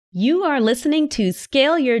You are listening to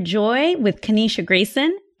Scale Your Joy with Kanisha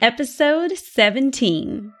Grayson, episode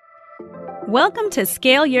 17. Welcome to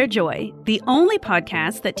Scale Your Joy, the only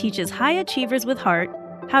podcast that teaches high achievers with heart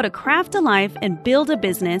how to craft a life and build a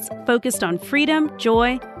business focused on freedom,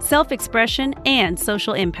 joy, self-expression, and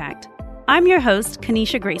social impact. I'm your host,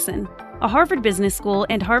 Kanisha Grayson, a Harvard Business School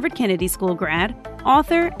and Harvard Kennedy School grad,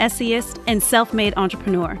 author, essayist, and self-made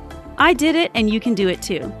entrepreneur. I did it and you can do it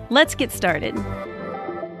too. Let's get started.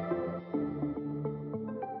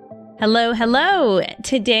 Hello.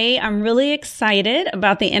 Today, I'm really excited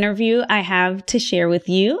about the interview I have to share with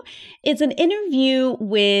you. It's an interview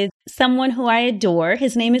with someone who I adore.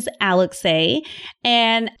 His name is Alexei,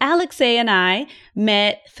 and Alexei and I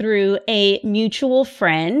met through a mutual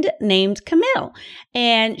friend named Camille,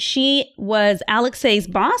 and she was Alexei's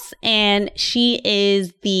boss, and she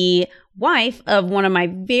is the wife of one of my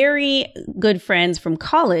very good friends from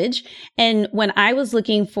college. And when I was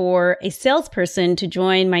looking for a salesperson to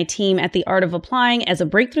join my team at The Art of Applying as a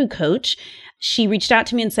breakthrough coach, she reached out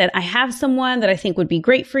to me and said, I have someone that I think would be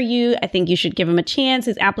great for you. I think you should give him a chance.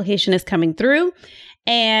 His application is coming through.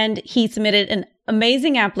 And he submitted an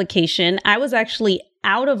amazing application. I was actually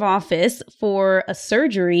out of office for a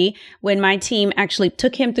surgery when my team actually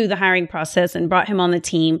took him through the hiring process and brought him on the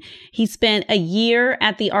team. He spent a year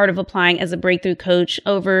at The Art of Applying as a breakthrough coach.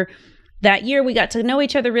 Over that year, we got to know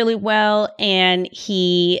each other really well, and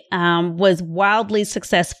he was wildly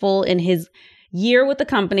successful in his year with the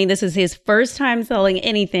company. This is his first time selling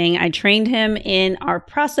anything. I trained him in our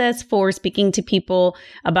process for speaking to people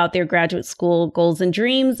about their graduate school goals and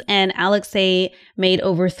dreams. And Alexei made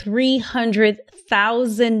over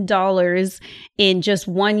 $300,000 in just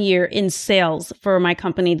 1 year in sales for my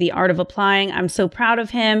company, The Art of Applying. I'm so proud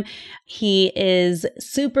of him. He is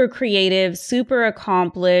super creative, super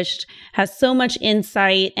accomplished, has so much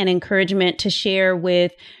insight and encouragement to share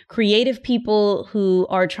with creative people who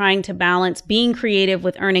are trying to balance being creative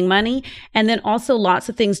with earning money, and then also lots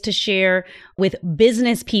of things to share with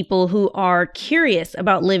business people who are curious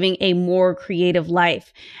about living a more creative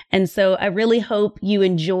life. And so I really hope you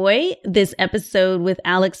enjoy this episode with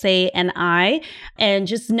Alexei and I, and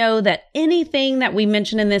just know that anything that we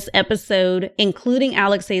mention in this episode, including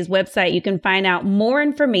Alexei's website, you can find out more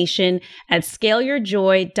information at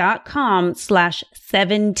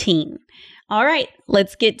scaleyourjoy.com/17. All right,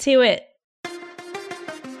 let's get to it.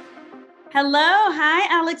 Hello.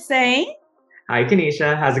 Hi, Alexei. Hi,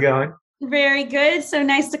 Kanisha. How's it going? Very good. So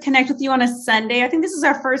nice to connect with you on a Sunday. I think this is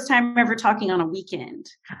our first time ever talking on a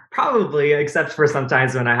weekend. Probably, except for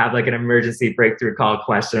sometimes when I have like an emergency breakthrough call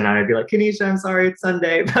question, and I'd be like, Kanisha, I'm sorry, it's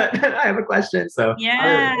Sunday, but I have a question. So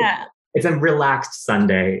yeah. It's a relaxed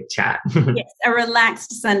Sunday chat. Yes, a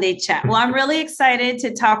relaxed Sunday chat. Well, I'm really excited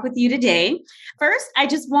to talk with you today. First, I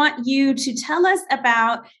just want you to tell us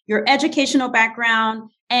about your educational background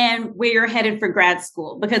and where you're headed for grad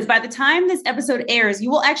school, because by the time this episode airs, you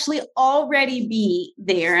will actually already be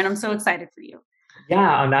there. And I'm so excited for you.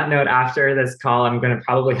 Yeah, on that note, after this call, I'm going to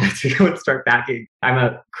probably have to go and start packing. I'm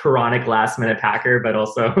a chronic last minute packer, but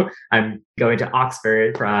also I'm going to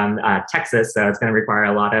Oxford from Texas. So it's going to require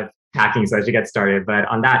a lot of packing, so I should get started. But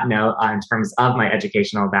on that note, in terms of my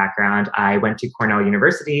educational background, I went to Cornell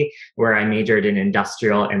University, where I majored in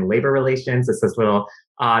industrial and labor relations. It's this little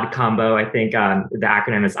odd combo. I think the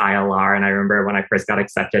acronym is ILR. And I remember when I first got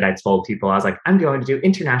accepted, I told people, I was like, I'm going to do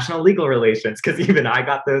international legal relations, because even I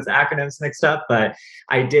got those acronyms mixed up. But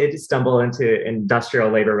I did stumble into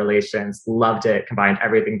industrial labor relations, loved it, combined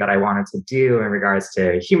everything that I wanted to do in regards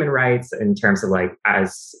to human rights, in terms of like,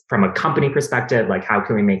 as from a company perspective, like how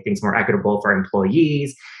can we make things more equitable for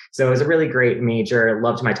employees? So it was a really great major,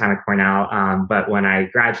 loved my time at Cornell. But when I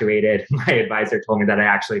graduated, my advisor told me that I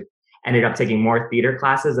actually ended up taking more theater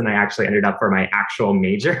classes than I actually ended up for my actual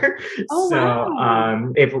major. Oh,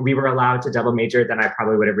 wow. If we were allowed to double major, then I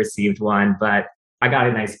probably would have received one, but I got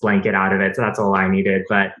a nice blanket out of it. So that's all I needed.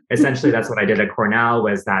 But essentially that's what I did at Cornell,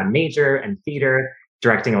 was that major and theater,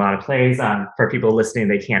 directing a lot of plays. For people listening,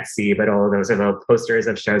 they can't see, but all of those are the posters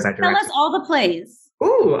of shows I directed. Tell us all the plays.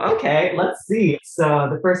 Ooh, okay. Let's see. So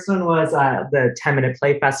the first one was the 10-Minute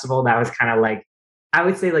Play Festival. That was kind of like, I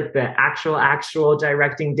would say like the actual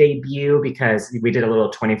directing debut, because we did a little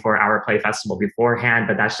 24-hour play festival beforehand,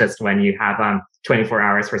 but that's just when you have 24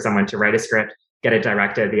 hours for someone to write a script, get it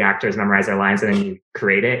directed, the actors memorize their lines, and then you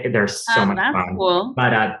create it. They're so much fun. Cool.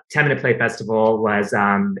 But 10-Minute Play Festival was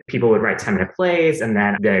people would write 10-minute plays, and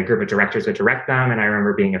then the group of directors would direct them. And I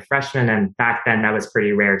remember being a freshman, and back then that was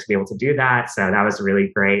pretty rare to be able to do that. So that was really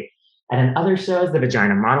great. And then other shows, the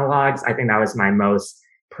Vagina Monologues, I think that was my most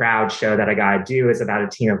proud show that I got to do. Is about a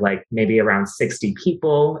team of like maybe around 60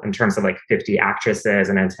 people in terms of like 50 actresses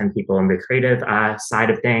and then 10 people in the creative side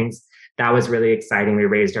of things. That was really exciting. We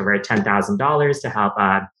raised over $10,000 to help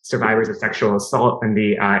survivors of sexual assault in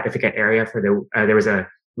the Ithaca area. There was a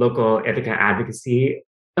local Ithaca advocacy.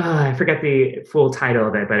 I forget the full title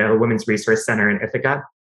of it, but a women's resource center in Ithaca.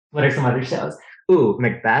 What are some other shows? Ooh,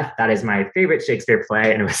 Macbeth. That is my favorite Shakespeare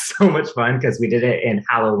play. And it was so much fun because we did it in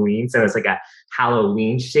Halloween. So it's like a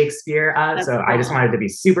Halloween Shakespeare. So cool. I just wanted to be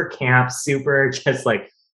super camp, super just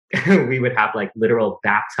like, we would have like literal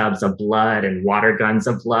bathtubs of blood and water guns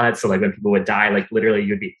of blood. So like when people would die, like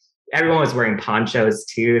literally everyone was wearing ponchos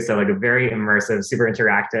too. So like a very immersive, super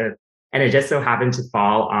interactive. And it just so happened to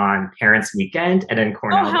fall on Parents' Weekend, and then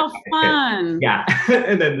Cornell. Oh, how fun! Yeah,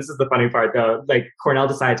 and then this is the funny part though. Like Cornell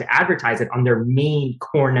decided to advertise it on their main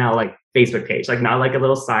Cornell like Facebook page, like not like a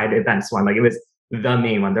little side events one. Like it was the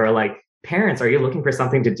main one. They were like, "Parents, are you looking for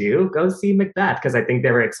something to do? Go see Macbeth," because I think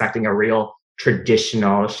they were expecting a real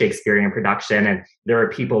traditional Shakespearean production, and there were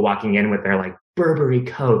people walking in with their like Burberry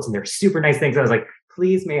coats and their super nice things. I was like,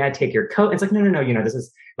 "Please, may I take your coat?" And it's like, no, this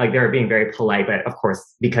is like, they were being very polite, but of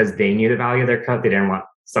course, because they knew the value of their coat, they didn't want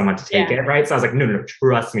someone to take it, right? So I was like, no,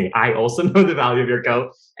 trust me. I also know the value of your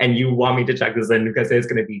coat, and you want me to check this in because it's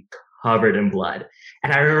going to be covered in blood.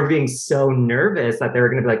 And I remember being so nervous that they were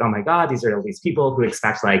going to be like, oh my God, these are all these people who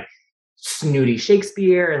expect like snooty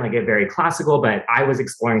Shakespeare and like a very classical, but I was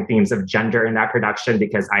exploring themes of gender in that production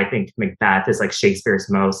because I think Macbeth is like Shakespeare's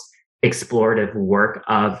most explorative work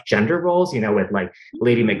of gender roles, with like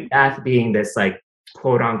Lady Macbeth being this like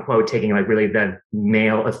quote unquote taking like really the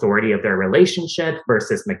male authority of their relationship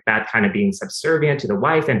versus Macbeth kind of being subservient to the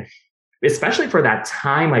wife. And especially for that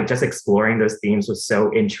time, like just exploring those themes was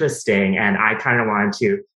so interesting. And I kind of wanted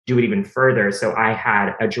to do it even further. So I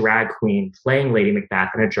had a drag queen playing Lady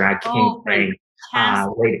Macbeth and a drag king playing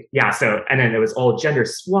Lady. Yeah. So, and then it was all gender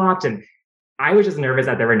swapped, and I was just nervous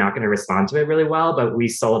that they were not going to respond to it really well, but we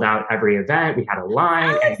sold out every event. We had a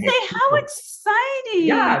line. I would say, how exciting.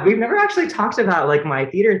 Yeah, we've never actually talked about like my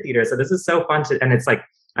theater. So this is so fun and it's like,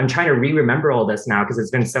 I'm trying to remember all this now because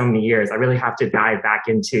it's been so many years. I really have to dive back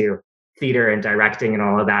into theater and directing and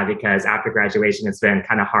all of that because after graduation, it's been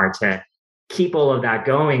kind of hard to keep all of that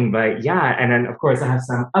going. But yeah, and then of course I have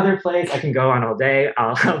some other plays I can go on all day.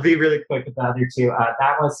 I'll be really quick with the other two.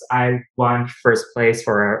 I won first place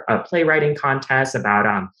for a playwriting contest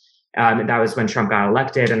about that was when Trump got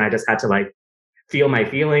elected, and I just had to like feel my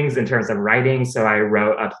feelings in terms of writing. So I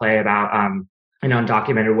wrote a play about an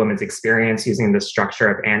undocumented woman's experience using the structure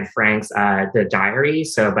of Anne Frank's The Diary.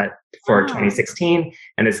 So, but for 2016.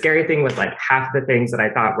 And the scary thing was like half the things that I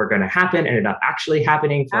thought were going to happen ended up actually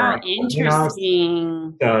happening.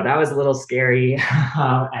 Interesting. So that was a little scary.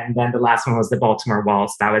 And then the last one was the Baltimore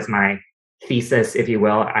Waltz. That was my thesis, if you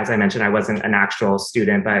will. As I mentioned, I wasn't an actual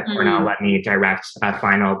student, but Cornell let me direct a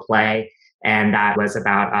final play. And that was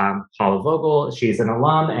about Paula Vogel. She's an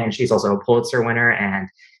alum and she's also a Pulitzer winner. And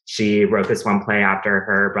she wrote this one play after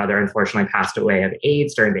her brother unfortunately passed away of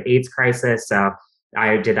AIDS during the AIDS crisis. So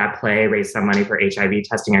I did that play, raised some money for HIV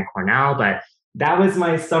testing at Cornell, but that was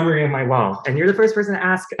my summary of my wall. And you're the first person to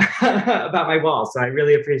ask about my wall. So I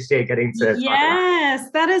really appreciate getting to talk about it. Yes,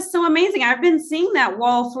 that is so amazing. I've been seeing that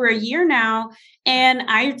wall for a year now, and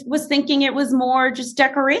I was thinking it was more just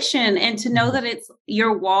decoration, and to know that it's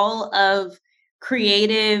your wall of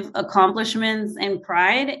creative accomplishments and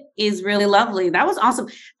pride is really lovely. That was awesome.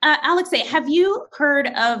 Alexei, have you heard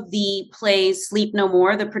of the play Sleep No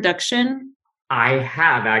More, the production? I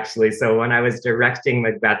have actually. So when I was directing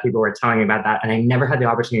Macbeth, people were telling me about that, and I never had the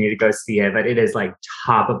opportunity to go see it, but it is like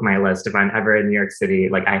top of my list. If I'm ever in New York City,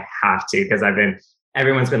 like I have to, because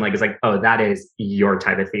everyone's been like, it's like, oh, that is your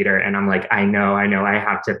type of theater. And I'm like, I know, I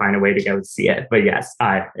have to find a way to go see it. But yes,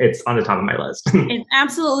 it's on the top of my list. It's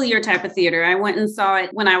absolutely your type of theater. I went and saw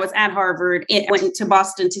it when I was at Harvard. It went to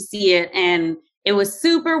Boston to see it, and it was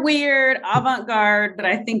super weird, avant-garde, but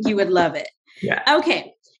I think you would love it. Yeah.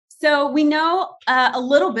 Okay. So we know a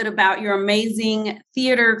little bit about your amazing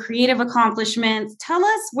theater creative accomplishments. Tell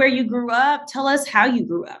us where you grew up. Tell us how you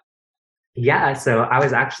grew up. Yeah, so I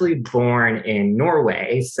was actually born in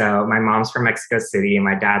Norway. So my mom's from Mexico City and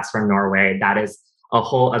my dad's from Norway. That is a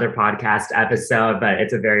whole other podcast episode, but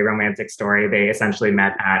it's a very romantic story. They essentially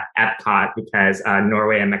met at Epcot because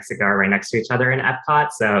Norway and Mexico are right next to each other in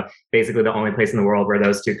Epcot. So basically the only place in the world where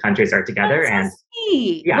those two countries are together. That's so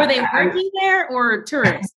sweet. Yeah, were they working there or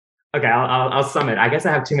tourists? Okay, I'll sum it. I guess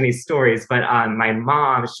I have too many stories, but my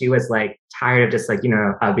mom, she was like tired of just like,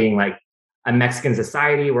 being like a Mexican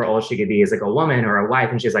society where all she could be is like a woman or a wife.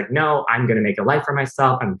 And she's like, no, I'm going to make a life for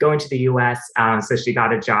myself. I'm going to the US. So she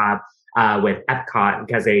got a job with Epcot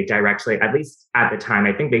because they directly, at least at the time,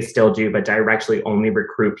 I think they still do, but directly only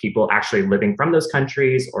recruit people actually living from those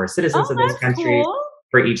countries or citizens Oh, of those that's countries cool.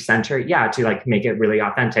 for each center. Yeah, to like make it really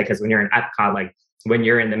authentic. Because when you're in Epcot, like when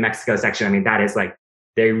you're in the Mexico section, I mean, that is like,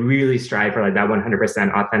 they really strive for like that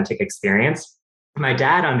 100% authentic experience. My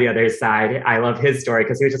dad, on the other side, I love his story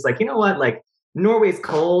because he was just like, you know what, like Norway's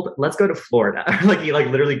cold. Let's go to Florida. Like he like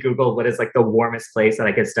literally Googled what is like the warmest place that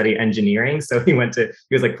I could study engineering. So he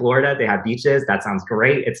was like, Florida, they have beaches. That sounds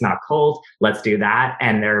great. It's not cold. Let's do that.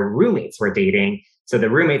 And their roommates were dating. So the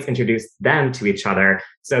roommates introduced them to each other.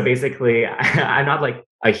 So basically, I'm not like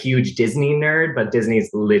a huge Disney nerd, but Disney's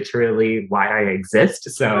literally why I exist.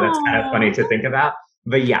 So that's kind of funny to think about.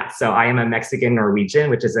 But yeah, so I am a Mexican Norwegian,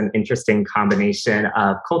 which is an interesting combination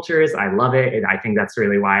of cultures. I love it. And I think that's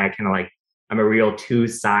really why I kind of like, I'm a real two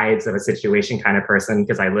sides of a situation kind of person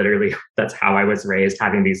because I literally, that's how I was raised,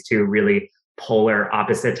 having these two really polar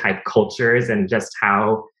opposite type cultures and just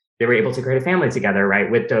how they were able to create a family together, right?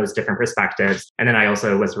 With those different perspectives. And then I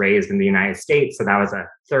also was raised in the United States. So that was a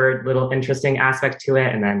third little interesting aspect to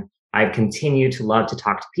it. And then I've continued to love to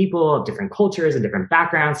talk to people of different cultures and different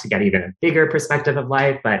backgrounds to get even a bigger perspective of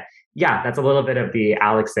life. But yeah, that's a little bit of the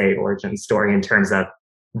Alexei origin story in terms of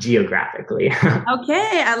geographically.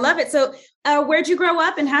 Okay, I love it. So where'd you grow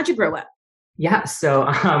up and how'd you grow up? Yeah, so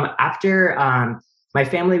after my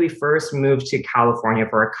family, we first moved to California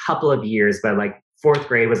for a couple of years, but like fourth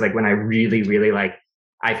grade was like when I really, really like,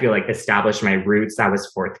 I feel like established my roots. That was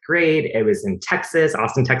fourth grade. It was in Texas,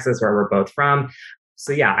 Austin, Texas, where we're both from.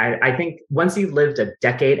 So yeah, I think once you've lived a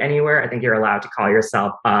decade anywhere, I think you're allowed to call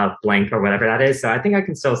yourself blank or whatever that is. So I think I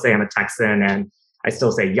can still say I'm a Texan and I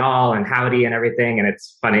still say y'all and howdy and everything. And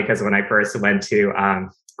it's funny because when I first went to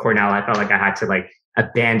Cornell, I felt like I had to like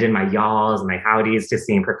abandon my y'alls and my howdies to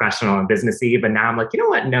seem professional and businessy. But now I'm like, you know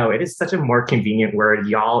what? No, it is such a more convenient word.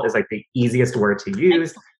 Y'all is like the easiest word to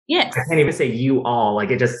use. Yes. I can't even say you all. Like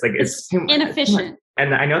it just like it's too inefficient.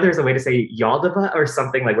 And I know there's a way to say y'all or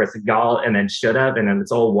something like where it's y'all and then should have and then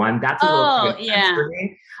it's all one. That's a little too intense for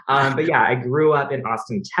me. But yeah, I grew up in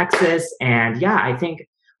Austin, Texas. And yeah, I think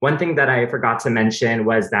one thing that I forgot to mention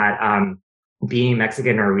was that being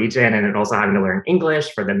Mexican Norwegian and then also having to learn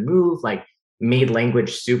English for the move, like made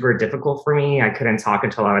language super difficult for me. I couldn't talk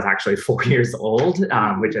until I was actually 4 years old,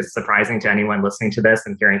 which is surprising to anyone listening to this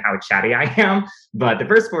and hearing how chatty I am. But the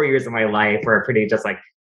first 4 years of my life were pretty just like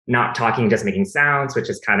not talking, just making sounds, which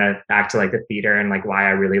is kind of back to like the theater and like why I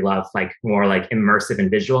really love like more like immersive and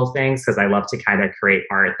visual things. Cause I love to kind of create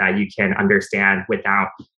art that you can understand without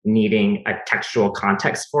needing a textual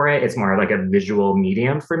context for it. It's more like a visual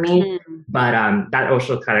medium for me. But that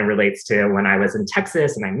also kind of relates to when I was in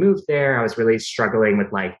Texas and I moved there, I was really struggling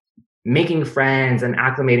with like making friends and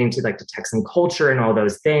acclimating to like the Texan culture and all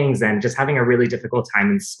those things and just having a really difficult time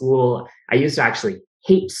in school. I used to actually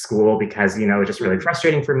hate school because, you know, it was just really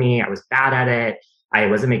frustrating for me. I was bad at it. I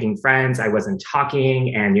wasn't making friends. I wasn't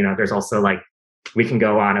talking. And, you know, there's also like, we can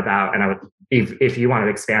go on about, and I would, if you want to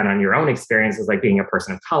expand on your own experiences, like being a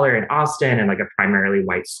person of color in Austin and like a primarily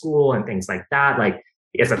white school and things like that, like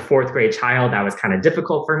as a fourth grade child, that was kind of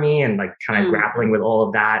difficult for me and like kind of grappling with all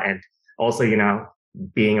of that. And also, you know,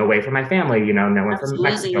 being away from my family, you know, no one from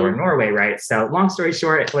Mexico or Norway, right? So long story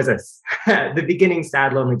short, it was the beginning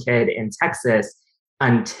sad, lonely kid in Texas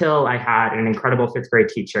until I had an incredible fifth grade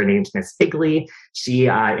teacher named Miss Higley. She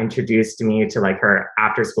introduced me to like her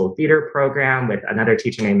after school theater program with another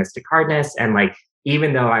teacher named Mr. Cardenas. And like,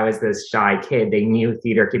 even though I was this shy kid, they knew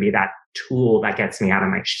theater could be that tool that gets me out of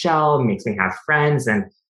my shell, makes me have friends. And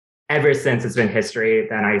ever since it's been history,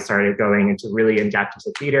 then I started going into really in-depth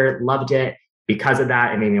into theater, loved it. Because of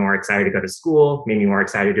that, it made me more excited to go to school, made me more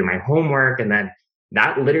excited to do my homework. And then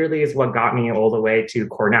that literally is what got me all the way to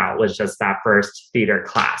Cornell, was just that first theater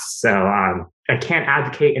class. So I can't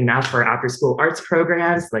advocate enough for after school arts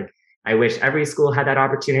programs. Like I wish every school had that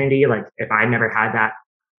opportunity. Like if I never had that,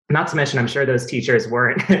 not to mention, I'm sure those teachers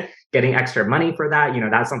weren't getting extra money for that. You know,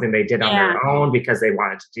 that's something they did on their own because they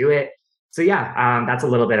wanted to do it. So yeah, that's a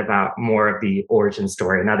little bit about more of the origin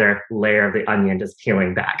story, another layer of the onion just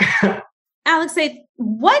peeling back. Alexei,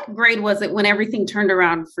 what grade was it when everything turned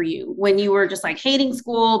around for you? When you were just like hating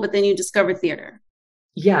school, but then you discovered theater?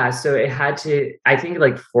 Yeah, so it had to, I think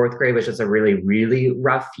like fourth grade was just a really, really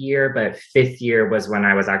rough year, but fifth year was when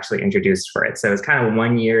I was actually introduced for it. So it was kind of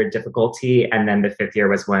 1 year difficulty. And then the fifth year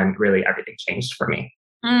was when really everything changed for me.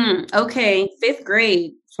 Okay, fifth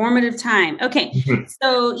grade, formative time. Okay,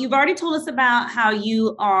 so you've already told us about how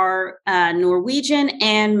you are Norwegian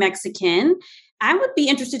and Mexican. I would be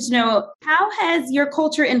interested to know, how has your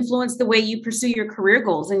culture influenced the way you pursue your career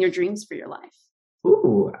goals and your dreams for your life?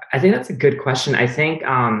 Ooh, I think that's a good question. I think,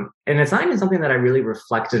 and it's not even something that I really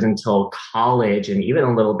reflected until college and even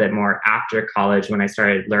a little bit more after college when I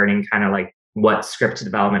started learning kind of like what script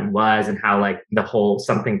development was and how like the whole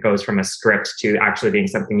something goes from a script to actually being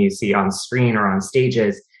something you see on screen or on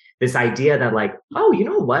stages. This idea that like, oh, you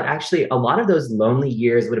know what? Actually, a lot of those lonely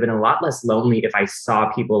years would have been a lot less lonely if I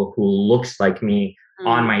saw people who looked like me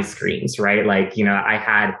on Mm. my screens, right? Like, I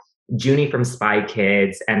had Junie from Spy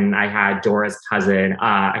Kids, and I had Dora's cousin.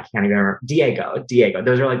 I can't even remember Diego.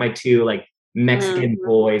 Those are like my two like Mexican Mhm.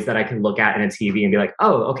 boys that I could look at in a TV and be like,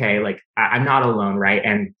 oh, okay, like I'm not alone, right?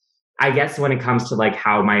 And I guess when it comes to like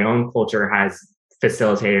how my own culture has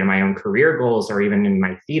facilitated my own career goals, or even in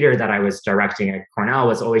my theater that I was directing at Cornell,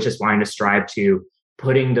 was always just wanting to strive to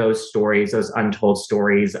putting those stories, those untold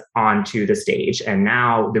stories, onto the stage. And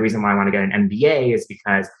now the reason why I want to get an MBA is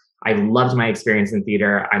because I loved my experience in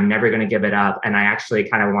theater. I'm never going to give it up. And I actually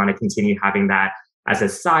kind of want to continue having that as a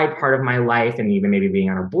side part of my life and even maybe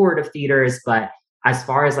being on a board of theaters. But as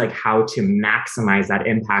far as like how to maximize that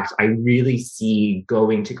impact, I really see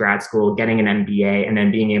going to grad school, getting an MBA, and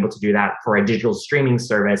then being able to do that for a digital streaming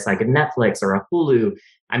service like a Netflix or a Hulu.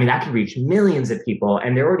 I mean, that could reach millions of people.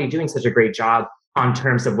 And they're already doing such a great job on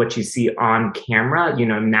terms of what you see on camera.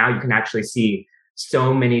 Now you can actually see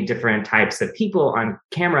so many different types of people on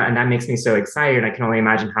camera, and that makes me so excited. I can only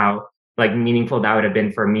imagine how like meaningful that would have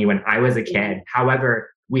been for me when I was a kid.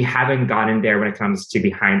 However, we haven't gotten there when it comes to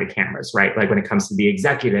behind the cameras, right? Like when it comes to the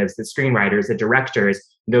executives, the screenwriters, the directors,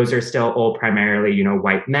 those are still all primarily,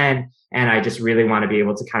 white men. And I just really want to be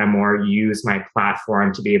able to kind of more use my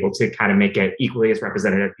platform to be able to kind of make it equally as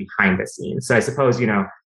representative behind the scenes. So I suppose,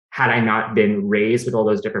 had I not been raised with all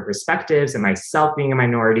those different perspectives and myself being a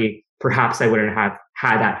minority, perhaps I wouldn't have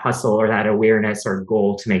had that hustle or that awareness or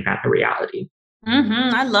goal to make that a reality.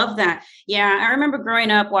 I love that. Yeah, I remember growing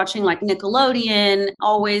up watching like Nickelodeon,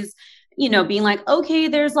 always, being like, okay,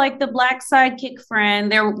 there's like the black sidekick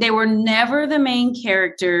friend. They were never the main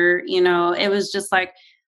character. It was just like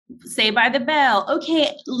Say by the Bell.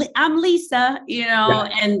 Okay, I'm Lisa. Yeah.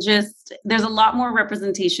 And just there's a lot more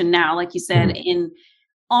representation now, like you said, Mhm. in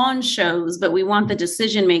on shows, but we want the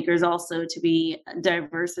decision makers also to be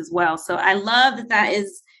diverse as well. So I love that that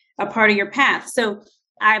is a part of your path. So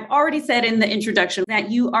I've already said in the introduction that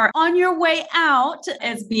you are on your way out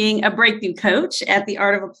as being a breakthrough coach at the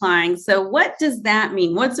Art of Applying. So what does that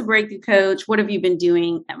mean? What's a breakthrough coach? What have you been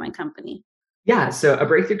doing at my company? Yeah, so a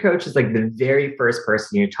breakthrough coach is like the very first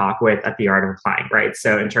person you talk with at the Art of Applying, right?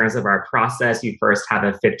 So in terms of our process, you first have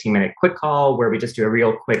a 15-minute quick call where we just do a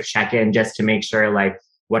real quick check-in just to make sure like,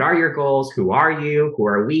 what are your goals? Who are you? Who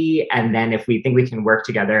are we? And then if we think we can work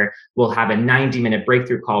together, we'll have a 90-minute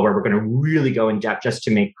breakthrough call where we're going to really go in depth just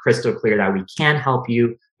to make crystal clear that we can help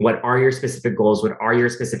you. What are your specific goals? What are your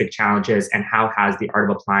specific challenges? And how has the Art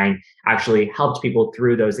of Applying actually helped people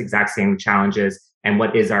through those exact same challenges? And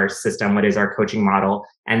what is our system? What is our coaching model?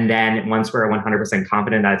 And then once we're 100%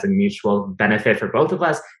 confident that it's a mutual benefit for both of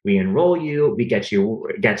us, we enroll you, we get you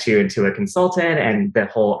into a consultant and the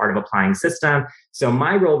whole Art of Applying system. So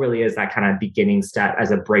my role really is that kind of beginning step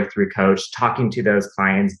as a breakthrough coach, talking to those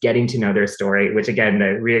clients, getting to know their story, which again,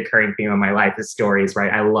 the reoccurring theme of my life is stories,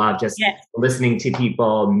 right? I love just Yes. listening to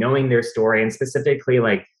people, knowing their story, and specifically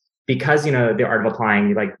like, because, the Art of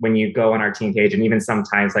Applying, like when you go on our team page, and even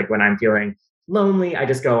sometimes like when I'm feeling lonely, I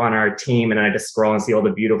just go on our team and I just scroll and see all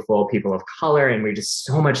the beautiful people of color. And we just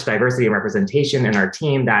so much diversity and representation in our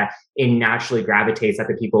team that it naturally gravitates at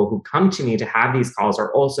the people who come to me to have these calls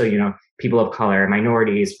are also, people of color,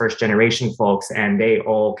 minorities, first generation folks. And they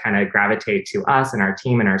all kind of gravitate to us and our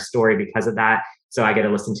team and our story because of that. So I get to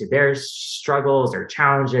listen to their struggles, their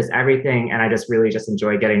challenges, everything. And I just really just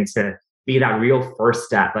enjoy getting to be that real first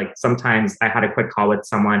step. Like sometimes I had a quick call with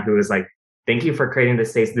someone who was like, thank you for creating this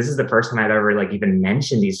space. This is the first time I've ever like even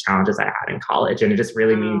mentioned these challenges I had in college. And it just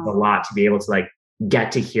really means a Wow. lot to be able to like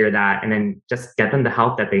get to hear that and then just get them the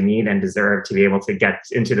help that they need and deserve to be able to get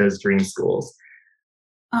into those dream schools.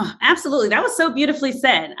 Oh, absolutely. That was so beautifully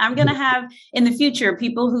said. I'm going to have in the future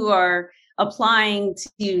people who are applying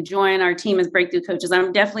to join our team as breakthrough coaches.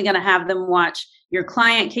 I'm definitely going to have them watch your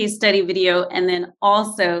client case study video and then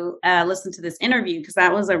also listen to this interview because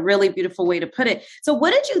that was a really beautiful way to put it. So,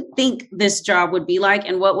 what did you think this job would be like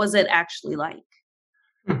and what was it actually like?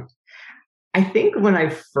 I think when I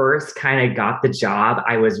first kind of got the job,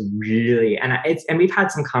 I was really, and we've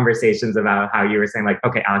had some conversations about how you were saying like,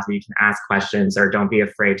 okay, Alex, you can ask questions or don't be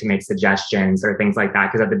afraid to make suggestions or things like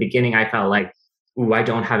that. Because at the beginning, I felt like, ooh, I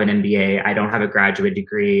don't have an MBA, I don't have a graduate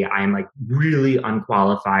degree, I'm like really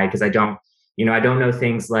unqualified because I don't know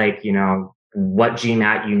things like, what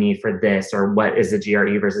GMAT you need for this, or what is a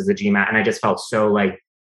GRE versus a GMAT. And I just felt so like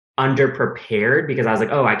underprepared because I was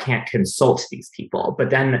like, oh, I can't consult these people. But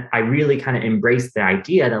then I really kind of embraced the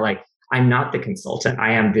idea that like, I'm not the consultant.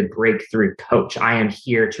 I am the breakthrough coach. I am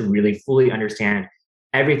here to really fully understand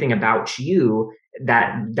everything about you.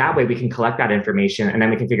 That way we can collect that information, and then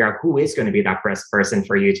we can figure out who is going to be that best person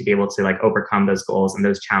for you to be able to like overcome those goals and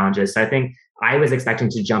those challenges. So I think I was expecting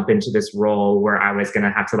to jump into this role where I was going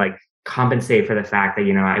to have to like compensate for the fact that,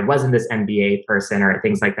 I wasn't this MBA person or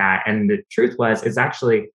things like that. And the truth was, is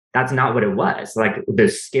actually, that's not what it was. Like the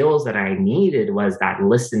skills that I needed was that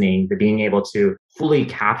listening, the being able to fully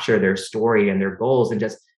capture their story and their goals and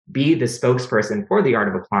just be the spokesperson for the art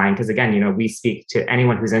of applying. Because again, we speak to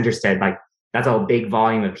anyone who's interested, like that's a big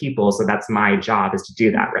volume of people. So that's my job, is to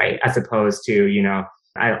do that, right? As opposed to,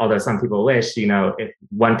 although some people wish, if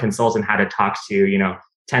one consultant had to talk to,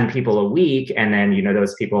 10 people a week, and then,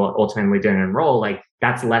 those people ultimately didn't enroll, like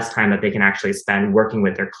that's less time that they can actually spend working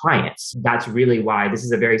with their clients. That's really why this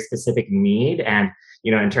is a very specific need. And,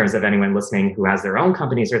 in terms of anyone listening who has their own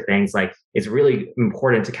companies or things, like it's really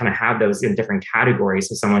important to kind of have those in different categories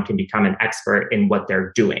so someone can become an expert in what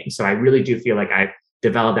they're doing. So I really do feel like I've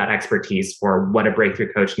developed that expertise for what a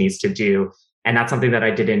breakthrough coach needs to do. And that's something that I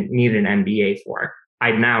didn't need an MBA for. I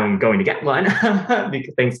now am going to get one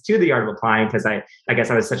thanks to the art of applying, because I guess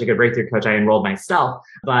I was such a good breakthrough coach, I enrolled myself.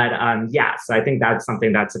 But so I think that's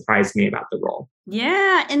something that surprised me about the role.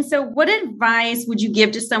 Yeah. And so what advice would you give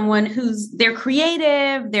to someone they're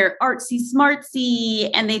creative, they're artsy smartsy,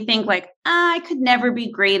 and they think like, I could never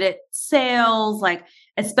be great at sales, like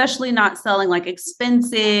especially not selling like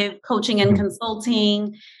expensive coaching and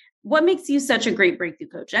consulting. What makes you such a great breakthrough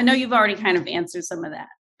coach? I know you've already kind of answered some of that.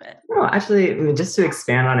 No, actually, just to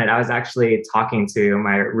expand on it, I was actually talking to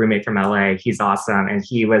my roommate from LA. He's awesome. And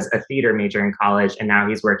he was a theater major in college, and now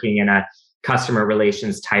he's working in a customer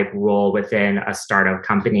relations type role within a startup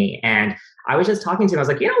company. And I was just talking to him. I was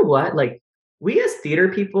like, you know what? Like, we as theater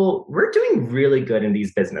people, we're doing really good in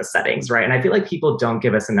these business settings, right? And I feel like people don't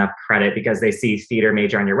give us enough credit because they see theater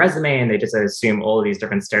major on your resume and they just assume all of these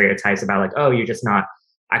different stereotypes about like, oh, you're just not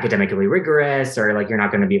academically rigorous, or like you're not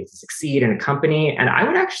going to be able to succeed in a company. And I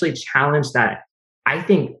would actually challenge that. I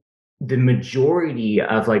think the majority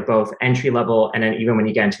of like both entry level and then even when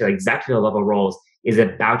you get into like executive level roles is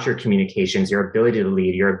about your communications, your ability to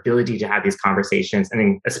lead, your ability to have these conversations. I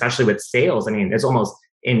mean, especially with sales, I mean, it's almost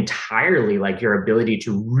entirely like your ability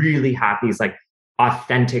to really have these like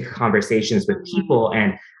authentic conversations with people.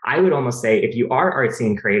 And I would almost say if you are artsy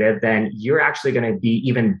and creative, then you're actually going to be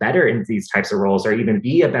even better in these types of roles, or even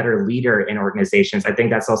be a better leader in organizations. I think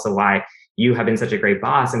that's also why you have been such a great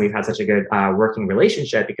boss and we've had such a good working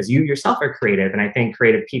relationship, because you yourself are creative. And I think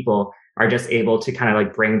creative people are just able to kind of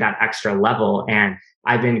like bring that extra level. And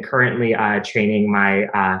I've been currently training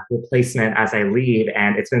my replacement as I leave.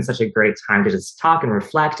 And it's been such a great time to just talk and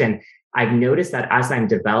reflect. And I've noticed that as I'm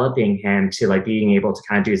developing him to like being able to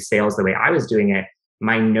kind of do sales the way I was doing it,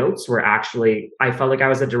 my notes were actually, I felt like I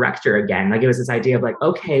was a director again. Like it was this idea of like,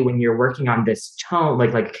 okay, when you're working on this tone,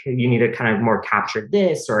 like you need to kind of more capture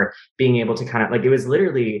this, or being able to kind of like, it was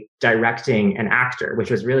literally directing an actor, which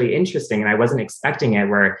was really interesting. And I wasn't expecting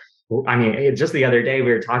it just the other day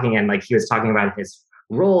we were talking and like, he was talking about his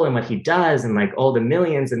role and what he does and like all the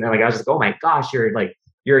millions. And then like, I was just like, oh my gosh,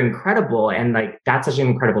 you're incredible. And like, that's such an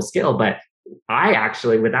incredible skill. But I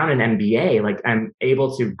actually, without an MBA, like I'm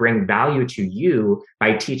able to bring value to you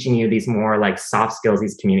by teaching you these more like soft skills,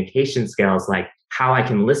 these communication skills, like how I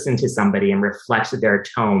can listen to somebody and reflect their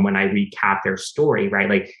tone when I recap their story, right?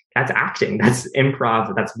 Like that's acting, that's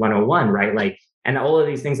improv, that's 101, right? Like, and all of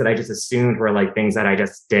these things that I just assumed were like things that I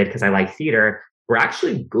just did because I like theater were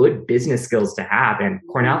actually good business skills to have. And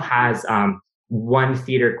Cornell has one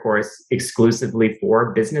theater course exclusively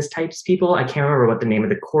for business types people. I can't remember what the name of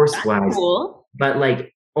the course was, cool. But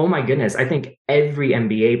like, oh my goodness, I think every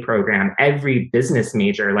MBA program, every business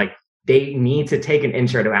major, like they need to take an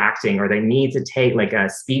intro to acting, or they need to take like a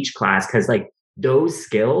speech class. Cause like those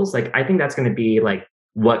skills, like I think that's going to be like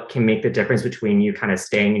what can make the difference between you kind of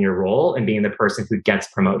staying in your role and being the person who gets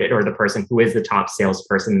promoted, or the person who is the top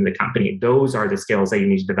salesperson in the company. Those are the skills that you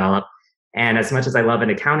need to develop. And as much as I love an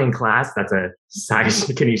accounting class, that's a side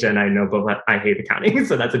Kenesha, and I know both I hate accounting,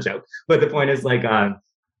 so that's a joke. But the point is like,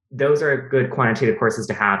 those are good quantitative courses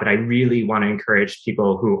to have. But I really want to encourage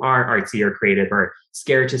people who are artsy or creative, or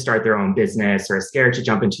scared to start their own business, or scared to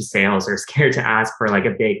jump into sales, or scared to ask for like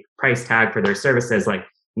a big price tag for their services. Like,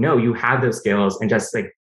 no, you have those skills, and just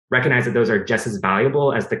like recognize that those are just as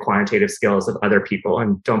valuable as the quantitative skills of other people,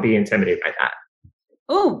 and don't be intimidated by that.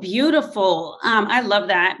 Oh, beautiful. I love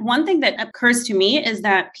that. One thing that occurs to me is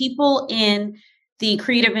that people in the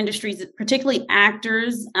creative industries, particularly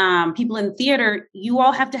actors, people in theater, you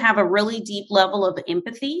all have to have a really deep level of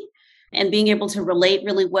empathy and being able to relate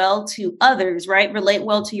really well to others, right? Relate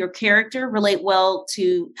well to your character, relate well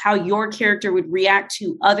to how your character would react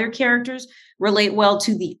to other characters, relate well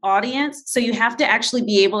to the audience. So you have to actually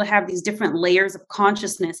be able to have these different layers of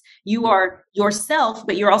consciousness. You are yourself,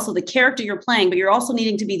 but you're also the character you're playing, but you're also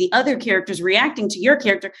needing to be the other characters reacting to your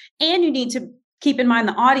character. And you need to keep in mind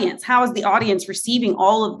the audience. How is the audience receiving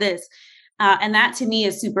all of this? And that to me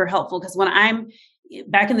is super helpful because when I'm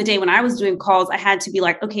back in the day when I was doing calls, I had to be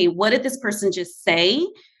like, okay, what did this person just say?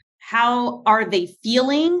 How are they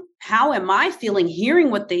feeling? How am I feeling hearing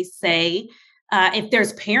what they say? If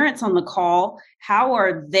there's parents on the call, how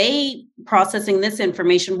are they processing this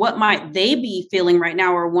information? What might they be feeling right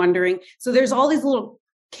now or wondering? So there's all these little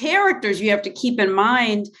characters you have to keep in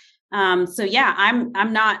mind. So yeah,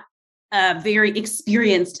 I'm not very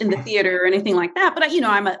experienced in the theater or anything like that, but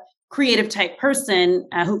I'm a creative type person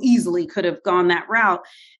who easily could have gone that route.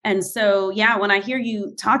 And so, yeah, when I hear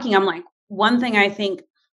you talking, I'm like, one thing I think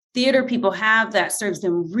theater people have that serves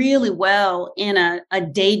them really well in a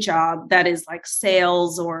day job that is like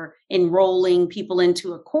sales or enrolling people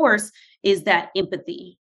into a course is that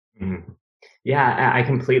empathy. Mhm. Yeah, I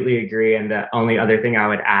completely agree. And the only other thing I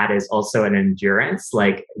would add is also an endurance.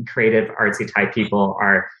 Like creative, artsy type people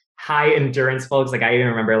are high endurance folks. Like I even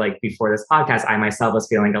remember like before this podcast, I myself was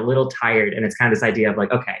feeling a little tired. And it's kind of this idea of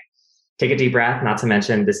like, okay, take a deep breath, not to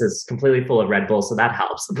mention this is completely full of Red Bull, so that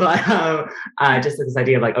helps. But just this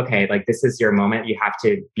idea of like, okay, like this is your moment. You have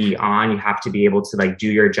to be on, you have to be able to like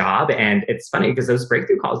do your job. And it's funny because those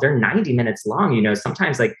breakthrough calls, they're 90 minutes long.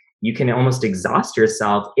 Sometimes like you can almost exhaust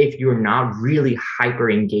yourself if you're not really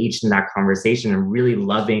hyper engaged in that conversation and really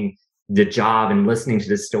loving the job and listening to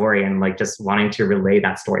the story and like just wanting to relay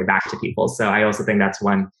that story back to people. So I also think that's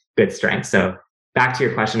one good strength. So back to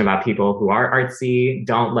your question about people who are artsy,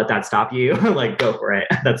 don't let that stop you. Like go for it.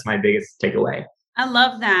 That's my biggest takeaway. I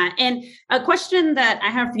love that. And a question that I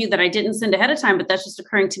have for you that I didn't send ahead of time, but that's just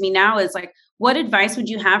occurring to me now is like, what advice would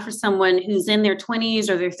you have for someone who's in their 20s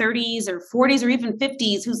or their 30s or 40s or even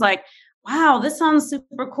 50s who's like, wow, this sounds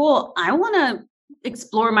super cool. I want to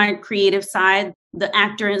explore my creative side, the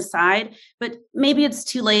actor inside, but maybe it's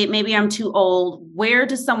too late. Maybe I'm too old. Where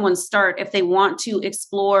does someone start if they want to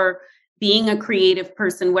explore being a creative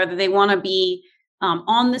person, whether they want to be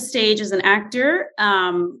on the stage as an actor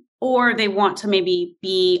or they want to maybe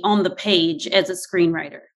be on the page as a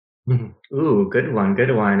screenwriter? Ooh, good one,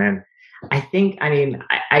 good one. And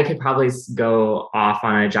I could probably go off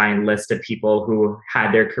on a giant list of people who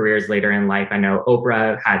had their careers later in life. I know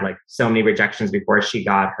Oprah had like so many rejections before she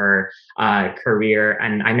got her career.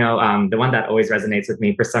 And I know the one that always resonates with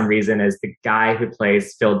me for some reason is the guy who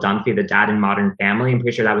plays Phil Dunphy, the dad in Modern Family. I'm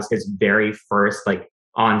pretty sure that was his very first like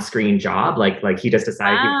on-screen job. Like he just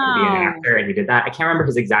decided he wanted to be an actor and he did that. I can't remember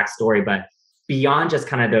his exact story, but beyond just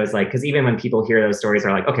kind of those like, because even when people hear those stories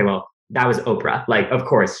are like, okay, well, that was Oprah. Like, of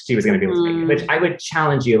course, she was going to be able to make it, which I would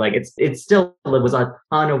challenge you. Like, it was a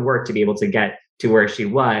ton of work to be able to get to where she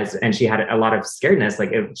was. And she had a lot of scaredness.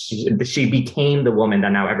 Like, she became the woman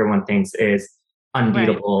that now everyone thinks is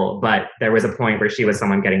unbeatable. Right. But there was a point where she was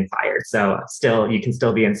someone getting fired. So you can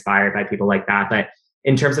still be inspired by people like that. But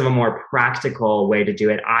in terms of a more practical way to do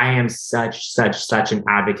it, I am such an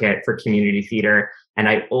advocate for community theater. And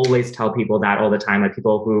I always tell people that all the time, like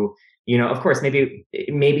people who, of course, maybe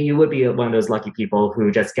you would be one of those lucky people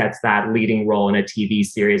who just gets that leading role in a TV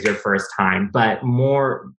series your first time. But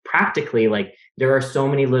more practically, like there are so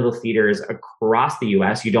many little theaters across the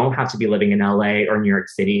US. You don't have to be living in LA or New York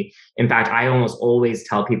City. In fact, I almost always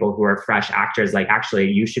tell people who are fresh actors, like,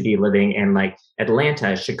 actually, you should be living in like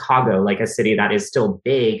Atlanta, Chicago, like a city that is still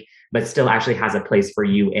big, but still actually has a place for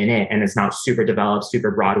you in it. And it's not super developed,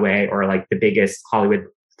 super Broadway, or like the biggest Hollywood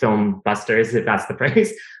film busters, if that's the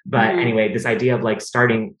phrase. But anyway, this idea of like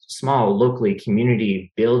starting small, locally,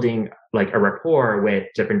 community, building like a rapport with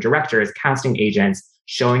different directors, casting agents,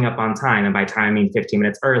 showing up on time. And by time, I mean 15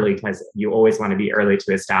 minutes early, because you always want to be early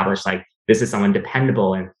to establish like, this is someone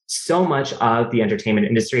dependable. And so much of the entertainment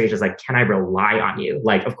industry is just like, can I rely on you?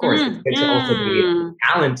 Like, of course, it's good to also be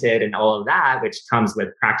talented and all of that, which comes with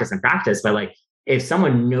practice. But like, if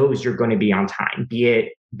someone knows you're going to be on time, be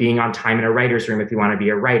it being on time in a writer's room if you want to be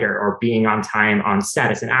a writer, or being on time on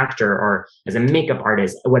set as an actor or as a makeup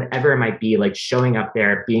artist, whatever it might be, like showing up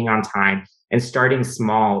there, being on time and starting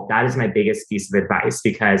small, that is my biggest piece of advice.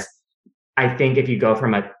 Because I think if you go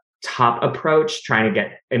from a top approach, trying to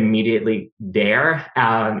get immediately there,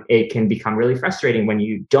 it can become really frustrating when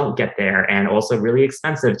you don't get there, and also really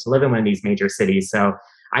expensive to live in one of these major cities. So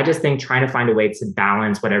I just think trying to find a way to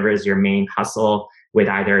balance whatever is your main hustle with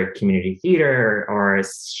either community theater or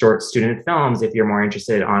short student films, if you're more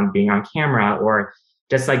interested on being on camera, or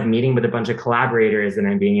just like meeting with a bunch of collaborators and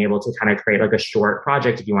then being able to kind of create like a short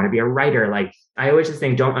project if you want to be a writer. Like, I always just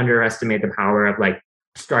think, don't underestimate the power of like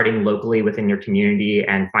starting locally within your community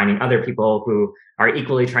and finding other people who are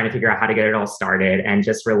equally trying to figure out how to get it all started, and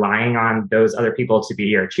just relying on those other people to be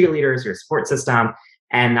your cheerleaders, your support system.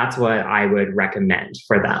 And that's what I would recommend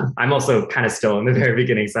for them. I'm also kind of still in the very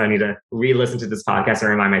beginning, so I need to re-listen to this podcast and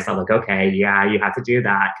remind myself, like, okay, yeah, you have to do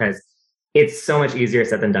that, because it's so much easier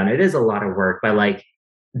said than done. It is a lot of work, but like,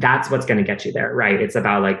 that's what's going to get you there, right? It's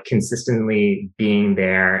about like consistently being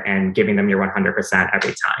there and giving them your 100%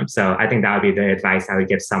 every time. So I think that would be the advice I would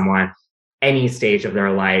give someone any stage of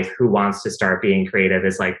their life who wants to start being creative,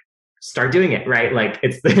 is like, start doing it, right? Like,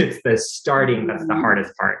 it's the starting that's the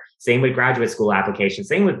hardest part. Same with graduate school applications,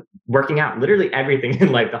 same with working out, literally everything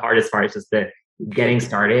in life. The hardest part is just the getting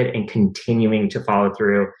started and continuing to follow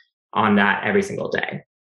through on that every single day.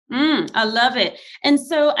 I love it. And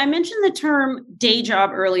so I mentioned the term day job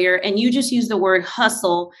earlier, and you just used the word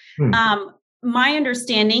hustle. My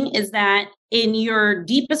understanding is that in your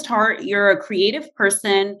deepest heart, you're a creative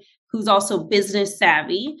person who's also business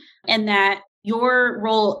savvy, and that your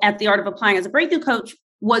role at The Art of Applying as a breakthrough coach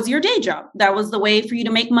was your day job. That was the way for you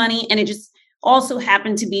to make money. And it just also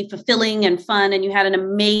happened to be fulfilling and fun. And you had an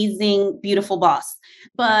amazing, beautiful boss.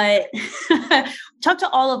 But talk to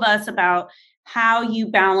all of us about how you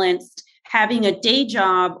balanced having a day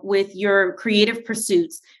job with your creative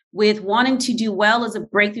pursuits, with wanting to do well as a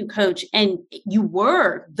breakthrough coach. And you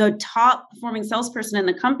were the top performing salesperson in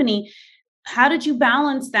the company. How did you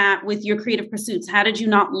balance that with your creative pursuits? How did you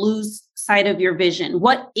not lose sight of your vision?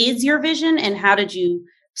 What is your vision, and how did you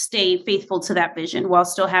stay faithful to that vision while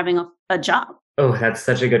still having a job? Oh, that's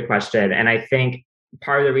such a good question. And I think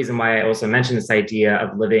part of the reason why I also mentioned this idea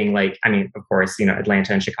of living, like, I mean, of course,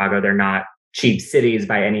 Atlanta and Chicago, they're not cheap cities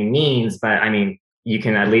by any means, but I mean, you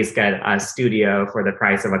can at least get a studio for the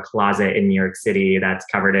price of a closet in New York City that's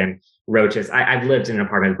covered in roaches. I've lived in an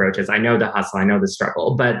apartment with roaches. I know the hustle, I know the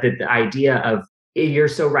struggle, but the idea of, you're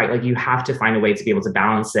so right. Like, you have to find a way to be able to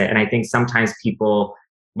balance it. And I think sometimes people,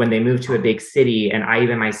 when they move to a big city, and I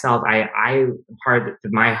even myself, I part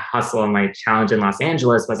of my hustle and my challenge in Los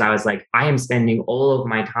Angeles was, I was like, I am spending all of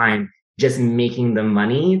my time just making the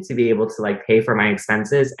money to be able to like pay for my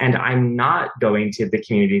expenses. And I'm not going to the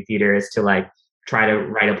community theaters to like try to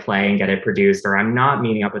write a play and get it produced, or I'm not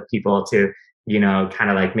meeting up with people to, kind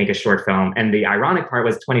of like make a short film. And the ironic part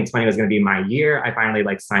was 2020 was going to be my year. I finally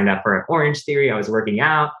like signed up for Orange Theory. I was working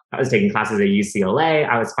out. I was taking classes at UCLA.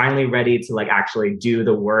 I was finally ready to like actually do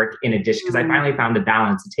the work in addition, because I finally found the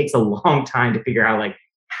balance. It takes a long time to figure out like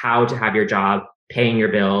how to have your job, paying your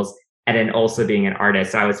bills, and then also being an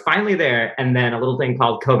artist. So I was finally there. And then a little thing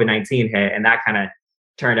called COVID-19 hit, and that kind of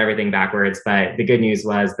turned everything backwards. But the good news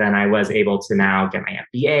was then I was able to now get my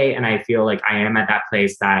MBA. And I feel like I am at that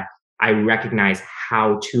place that I recognize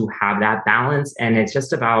how to have that balance. And it's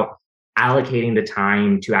just about allocating the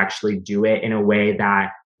time to actually do it in a way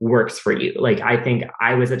that works for you. Like, I think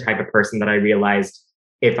I was the type of person that I realized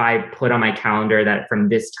if I put on my calendar that from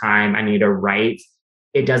this time I need to write,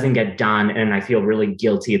 it doesn't get done. And I feel really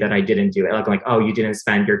guilty that I didn't do it. Like, I'm like, oh, you didn't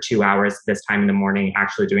spend your 2 hours this time in the morning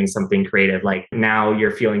actually doing something creative. Like, now you're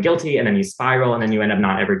feeling guilty, and then you spiral, and then you end up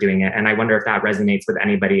not ever doing it. And I wonder if that resonates with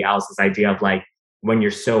anybody else, this idea of like, when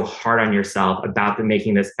you're so hard on yourself about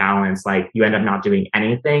making this balance, like you end up not doing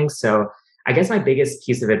anything. So I guess my biggest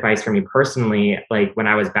piece of advice for me personally, like when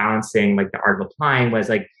I was balancing like the art of applying, was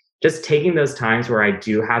like just taking those times where I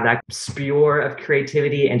do have that spewer of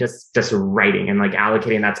creativity and just writing, and like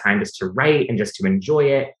allocating that time just to write and just to enjoy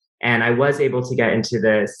it. And I was able to get into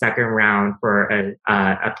the second round for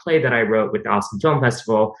a play that I wrote with the Austin Film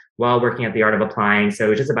Festival while working at the Art of Applying. So it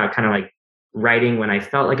was just about kind of like writing when I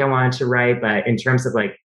felt like I wanted to write. But in terms of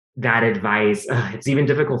like that advice, it's even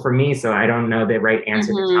difficult for me. So I don't know the right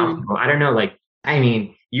answer to tell people. I don't know. Like, I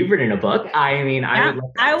mean, you've written a book. I mean, yeah,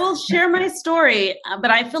 I will share my story,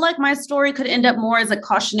 but I feel like my story could end up more as a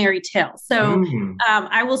cautionary tale. So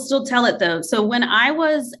I will still tell it though. So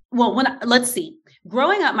let's see,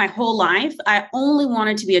 growing up my whole life, I only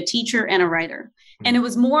wanted to be a teacher and a writer. And it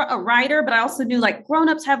was more a writer, but I also knew like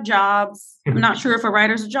grown-ups have jobs. I'm not sure if a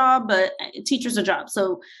writer's a job, but a teacher's a job.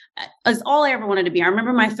 So it's all I ever wanted to be. I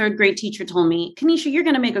remember my third grade teacher told me, Kanisha, you're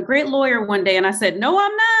going to make a great lawyer one day. And I said, no,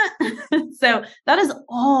 I'm not. So that is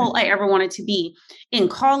all I ever wanted to be. In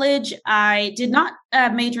college, I did not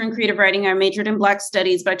major in creative writing. I majored in Black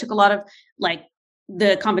studies, but I took a lot of like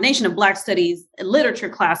the combination of Black studies, literature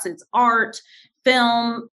classes, art,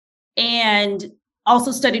 film, and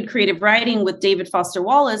also studied creative writing with David Foster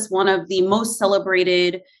Wallace, one of the most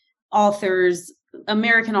celebrated authors,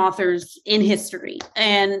 American authors in history.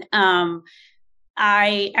 And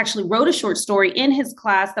I actually wrote a short story in his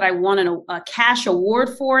class that I won a cash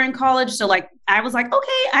award for in college. So like, I was like,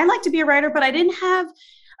 okay, I like to be a writer, but I'm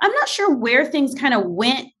not sure where things kind of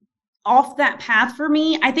went off that path for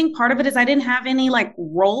me. I think part of it is I didn't have any like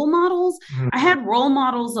role models. Mm-hmm. I had role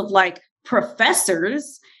models of like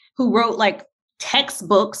professors who wrote like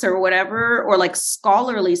textbooks or whatever, or like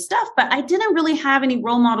scholarly stuff, but I didn't really have any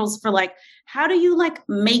role models for like, how do you like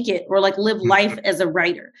make it or like live life as a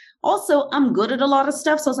writer? Also, I'm good at a lot of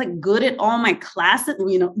stuff. So I was like good at all my classes,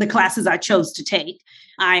 the classes I chose to take.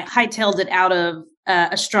 I hightailed it out of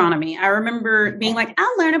astronomy. I remember being like,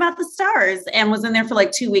 I'll learn about the stars, and was in there for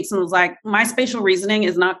like 2 weeks and was like, my spatial reasoning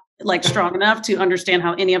is not like strong enough to understand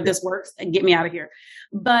how any of this works, and get me out of here.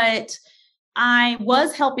 But I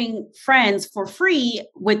was helping friends for free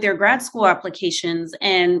with their grad school applications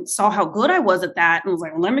and saw how good I was at that and was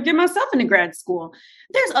like, well, let me get myself into grad school.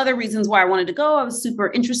 There's other reasons why I wanted to go. I was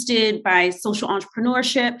super interested by social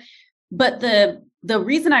entrepreneurship. But the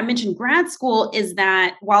reason I mentioned grad school is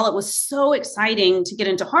that while it was so exciting to get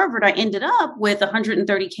into Harvard, I ended up with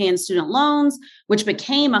 $130K in student loans, which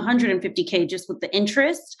became $150K just with the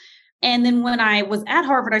interest. And then when I was at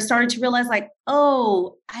Harvard, I started to realize like,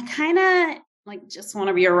 oh, I kind of like just want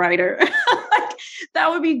to be a writer. Like, that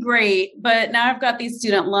would be great. But now I've got these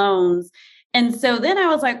student loans. And so then I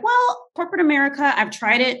was like, well, corporate America, I've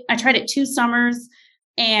tried it. I tried it 2 summers.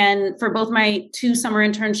 And for both my 2 summer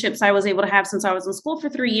internships I was able to have since I was in school for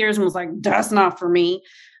 3 years, and was like, that's not for me.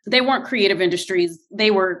 They weren't creative industries. They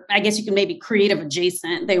were, I guess you can maybe creative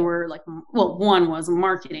adjacent. They were like, well, one was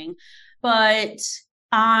marketing. But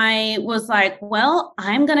I was like, well,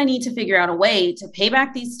 I'm going to need to figure out a way to pay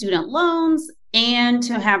back these student loans and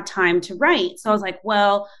to have time to write. So I was like,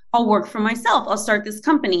 well, I'll work for myself. I'll start this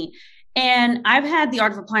company. And I've had The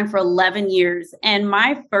Art of Applying for 11 years. And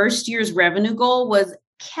my first year's revenue goal was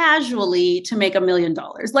casually to make $1 million.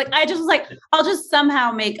 Like, I just was like, I'll just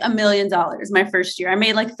somehow make $1 million my first year. I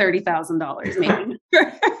made like $30,000 maybe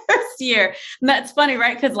first year. And that's funny,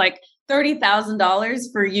 right? Because like,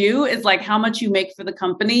 $30,000 for you is like how much you make for the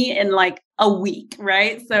company in like a week,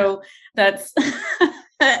 right? So that's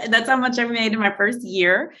that's how much I made in my first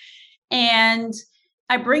year. And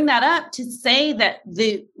I bring that up to say that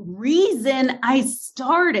the reason I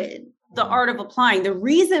started The Art of Applying, the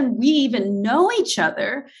reason we even know each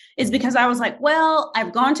other is because I was like, well,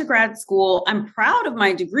 I've gone to grad school. I'm proud of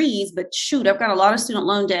my degrees, but shoot, I've got a lot of student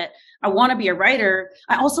loan debt. I want to be a writer.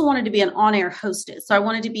 I also wanted to be an on-air hostess. So I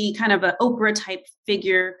wanted to be kind of an Oprah type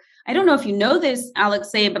figure. I don't know if you know this,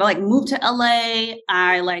 Alexei, but I like moved to LA.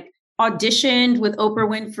 I like auditioned with Oprah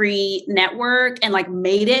Winfrey Network and like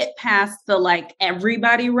made it past the like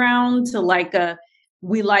everybody round to like a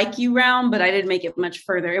we like you round, but I didn't make it much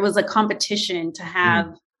further. It was a competition to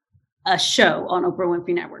have a show on Oprah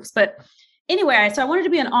Winfrey Networks. But anyway, so I wanted to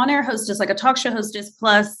be an on-air hostess, like a talk show hostess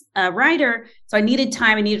plus a writer. So I needed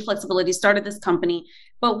time, I needed flexibility, started this company.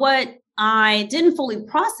 But what I didn't fully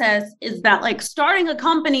process is that like starting a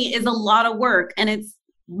company is a lot of work, and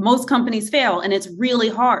most companies fail and it's really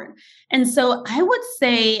hard. And so I would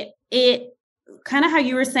say it kind of how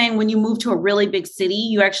you were saying, when you move to a really big city,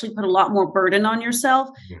 you actually put a lot more burden on yourself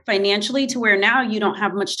financially, to where now you don't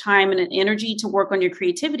have much time and energy to work on your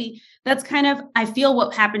creativity. That's kind of, I feel,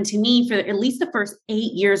 what happened to me for at least the first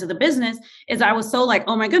 8 years of the business. Is I was so like,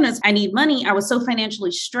 oh my goodness, I need money. I was so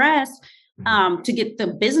financially stressed to get the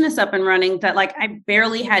business up and running that like I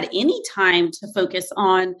barely had any time to focus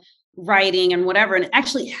on writing and whatever. And it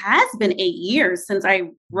actually has been 8 years since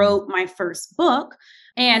I wrote my first book.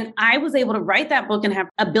 And I was able to write that book and have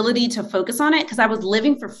ability to focus on it because I was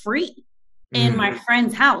living for free in my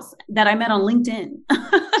friend's house that I met on LinkedIn,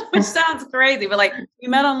 which sounds crazy, but like we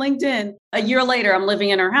met on LinkedIn. A year later, I'm living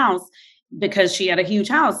in her house because she had a huge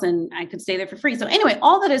house and I could stay there for free. So anyway,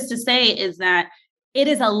 all that is to say is that it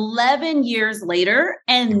is 11 years later.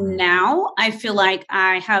 And now I feel like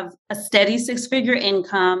I have a steady 6-figure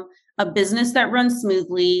income, a business that runs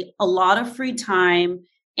smoothly, a lot of free time,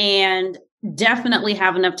 and definitely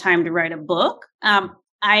have enough time to write a book.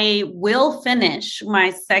 I will finish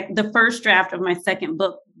the first draft of my second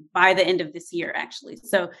book by the end of this year, actually.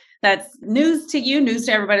 So that's news to you, news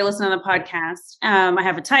to everybody listening to the podcast. I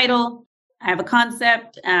have a title, I have a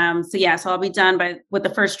concept. So I'll be done with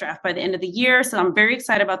the first draft by the end of the year. So I'm very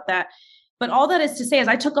excited about that. But all that is to say is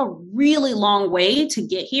I took a really long way to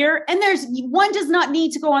get here. And one does not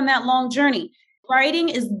need to go on that long journey. Writing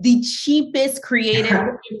is the cheapest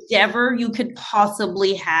creative endeavor you could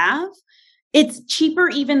possibly have. It's cheaper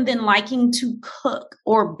even than liking to cook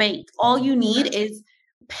or bake. All you need is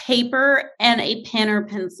paper and a pen or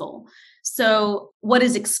pencil. So what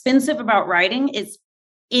is expensive about writing is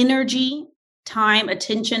energy, time,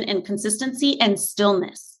 attention, and consistency and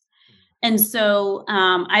stillness. And so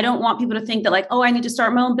I don't want people to think that like, oh, I need to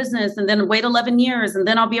start my own business and then wait 11 years and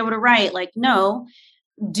then I'll be able to write. Like, no,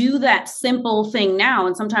 do that simple thing now.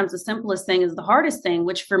 And sometimes the simplest thing is the hardest thing,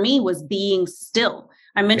 which for me was being still.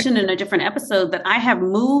 I mentioned in a different episode that I have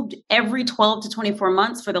moved every 12 to 24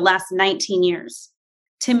 months for the last 19 years.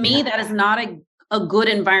 To me, that is not a good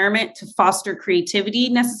environment to foster creativity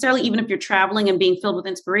necessarily, even if you're traveling and being filled with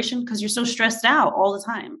inspiration, because you're so stressed out all the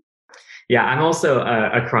time. Yeah, I'm also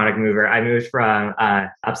a chronic mover. I moved from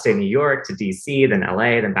upstate New York to DC, then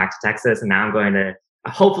LA, then back to Texas. And now I'm going to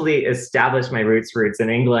hopefully establish my roots in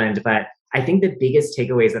England. But I think the biggest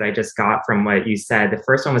takeaways that I just got from what you said, the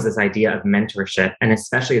first one was this idea of mentorship. And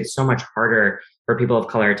especially it's so much harder for people of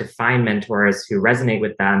color to find mentors who resonate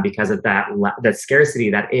with them because of that scarcity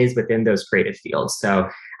that is within those creative fields. So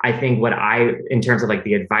I think in terms of like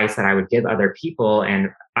the advice that I would give other people, and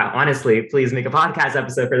honestly, please make a podcast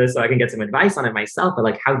episode for this so I can get some advice on it myself, but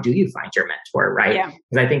like, how do you find your mentor, right?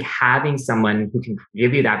 Because I think having someone who can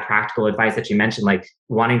give you that practical advice that you mentioned, like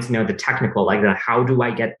wanting to know the technical, like how do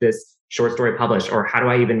I get this short story published, or how do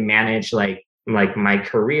I even manage like my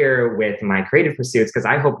career with my creative pursuits? Because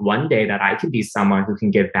I hope one day that I can be someone who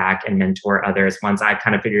can give back and mentor others once I've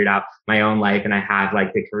kind of figured out my own life and I have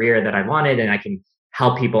like the career that I wanted, and I can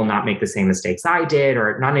help people not make the same mistakes I did,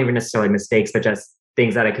 or not even necessarily mistakes, but just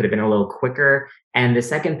things that I could have been a little quicker. And the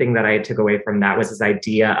second thing that I took away from that was this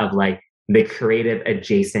idea of like the creative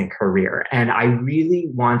adjacent career. And I really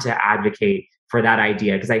want to advocate for that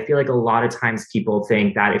idea, because I feel like a lot of times people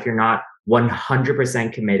think that if you're not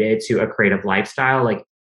 100% committed to a creative lifestyle, like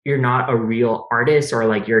you're not a real artist, or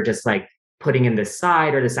like you're just like putting in this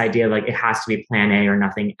side, or this idea like it has to be plan A or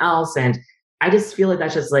nothing else. And I just feel like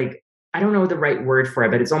that's just like, I don't know the right word for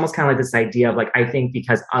it, but it's almost kind of like this idea of like, I think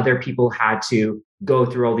because other people had to go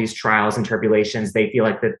through all these trials and tribulations, they feel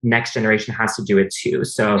like the next generation has to do it too.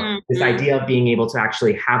 So this idea of being able to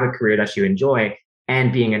actually have a career that you enjoy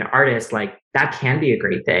and being an artist, like that can be a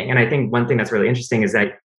great thing. And I think one thing that's really interesting is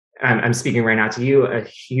that I'm speaking right now to you, a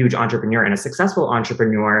huge entrepreneur and a successful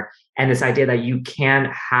entrepreneur. And this idea that you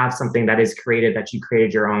can have something that is creative, that you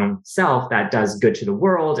created your own self, that does good to the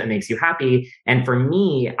world and makes you happy. And for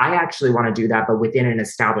me, I actually want to do that, but within an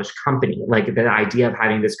established company. Like the idea of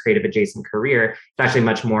having this creative adjacent career, it's actually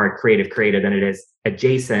much more creative than it is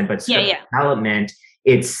adjacent, but development.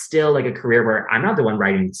 It's still like a career where I'm not the one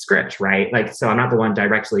writing the script, right? Like, so I'm not the one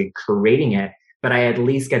directly creating it, but I at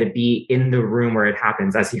least get to be in the room where it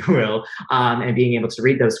happens, as you will, and being able to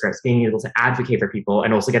read those scripts, being able to advocate for people,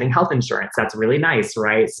 and also getting health insurance. That's really nice,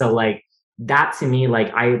 right? So like that to me,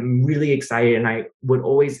 like I'm really excited, and I would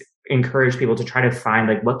always encourage people to try to find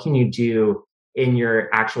like, what can you do in your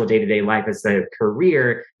actual day-to-day life as a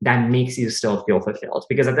career that makes you still feel fulfilled?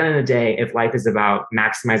 Because at the end of the day, if life is about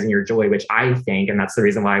maximizing your joy, which I think, and that's the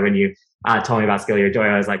reason why when you told me about Scale Your Joy,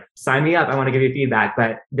 I was like, sign me up. I want to give you feedback.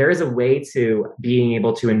 But there is a way to being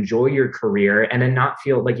able to enjoy your career and then not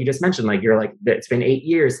feel like you just mentioned, like you're like, it's been 8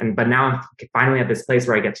 years. But now I'm finally at this place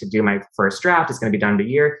where I get to do my first draft. It's going to be done in a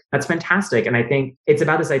year. That's fantastic. And I think it's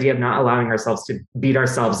about this idea of not allowing ourselves to beat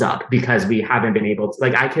ourselves up because we haven't been able to,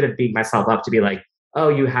 like, I could have beat myself up to be like, oh,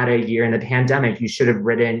 you had a year in the pandemic. You should have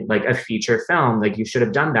written like a feature film. Like you should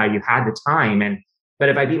have done that. You had the time. But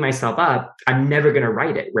if I beat myself up, I'm never going to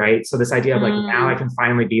write it, right? So this idea of like, now I can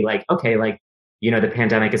finally be like, okay, like, you know, the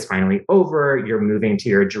pandemic is finally over. You're moving to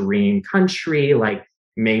your dream country. Like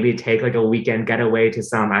maybe take like a weekend getaway to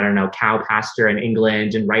some, I don't know, cow pasture in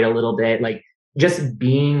England and write a little bit. Like just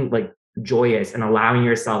being like joyous and allowing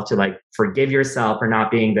yourself to like forgive yourself for not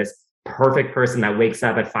being this perfect person that wakes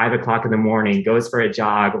up at 5 o'clock in the morning, goes for a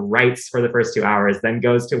jog, writes for the first 2 hours, then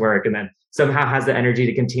goes to work, and then somehow has the energy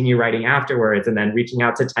to continue writing afterwards, and then reaching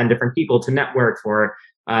out to 10 different people to network for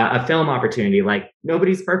a film opportunity. Like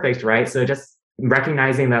nobody's perfect, right? So just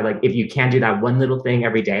recognizing that like, if you can do that one little thing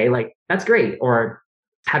every day, like that's great. Or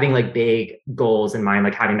having like big goals in mind,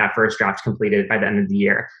 like having that first draft completed by the end of the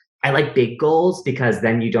year. I like big goals because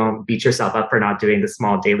then you don't beat yourself up for not doing the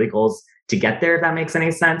small daily goals to get there, if that makes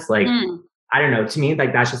any sense. Like, I don't know, to me,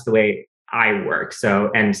 like that's just the way I work.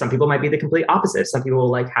 So, and some people might be the complete opposite. Some people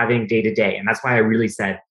like having day to day. And that's why I really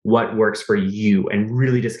said what works for you and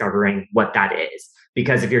really discovering what that is.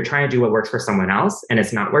 Because if you're trying to do what works for someone else and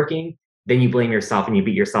it's not working, then you blame yourself and you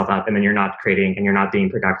beat yourself up, and then you're not creating and you're not being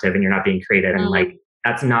productive and you're not being creative. And like,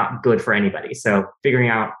 that's not good for anybody. So figuring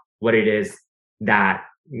out what it is that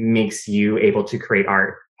makes you able to create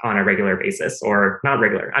art on a regular basis, or not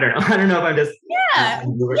regular. I don't know. I don't know if I'm just. Yeah.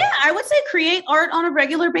 I would say create art on a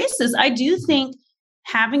regular basis. I do think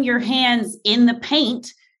having your hands in the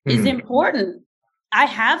paint is important. I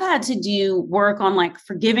have had to do work on like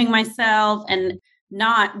forgiving myself and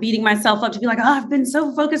not beating myself up to be like, oh, I've been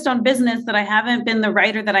so focused on business that I haven't been the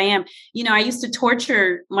writer that I am. You know, I used to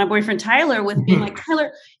torture my boyfriend, Tyler, with being like,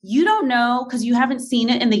 Tyler, you don't know because you haven't seen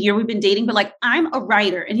it in the year we've been dating, but like, I'm a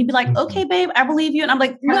writer. And he'd be like, okay, babe, I believe you. And I'm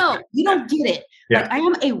like, no, you don't get it. Yeah. Like, I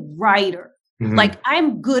am a writer. Like,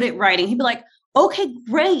 I'm good at writing. He'd be like, okay,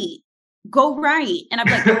 great. Go write. And I'd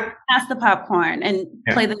be like, pass the popcorn and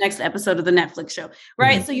play the next episode of the Netflix show.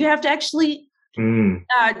 Right. So you have to actually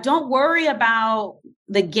don't worry about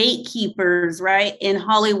the gatekeepers, right? In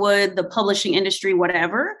Hollywood, the publishing industry,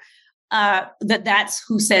 whatever, that's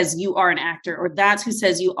who says you are an actor, or that's who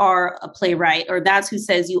says you are a playwright, or that's who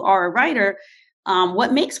says you are a writer.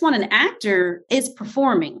 What makes one an actor is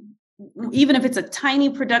performing. Even if it's a tiny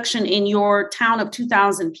production in your town of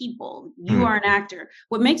 2,000 people, you are an actor.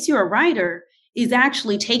 What makes you a writer is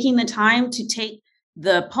actually taking the time to take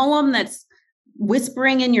the poem that's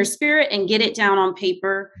whispering in your spirit and get it down on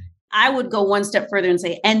paper. I would go one step further and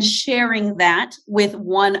say, and sharing that with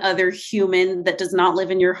one other human that does not live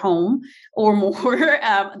in your home or more.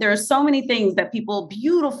 There are so many things that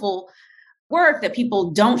beautiful work that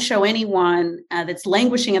people don't show anyone, that's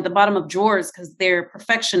languishing at the bottom of drawers because they're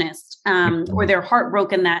perfectionists, or they're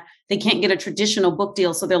heartbroken that they can't get a traditional book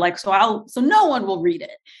deal. So they're like, so no one will read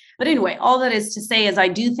it. But anyway, all that is to say is I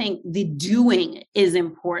do think the doing is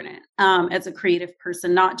important as a creative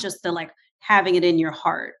person, not just the like having it in your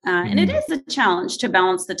heart. And it is a challenge to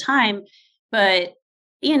balance the time. But,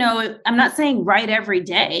 you know, I'm not saying write every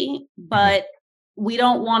day, but we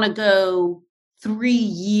don't want to go 3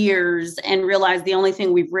 years and realize the only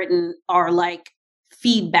thing we've written are like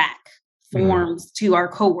feedback forms to our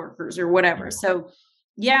coworkers or whatever. So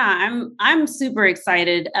yeah, I'm super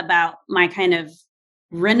excited about my kind of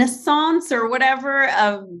renaissance or whatever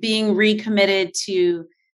of being recommitted to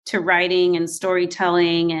writing and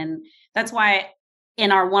storytelling. And that's why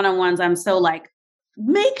in our one-on-ones, I'm so like,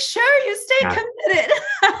 make sure you stay committed.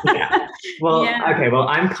 Well, okay. Well,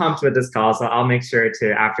 I'm pumped with this call, so I'll make sure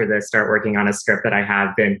to, after this, start working on a script that I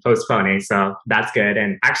have been postponing. So that's good.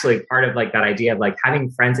 And actually part of like that idea of like having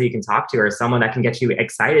friends that you can talk to, or someone that can get you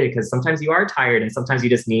excited, because sometimes you are tired and sometimes you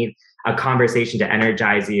just need a conversation to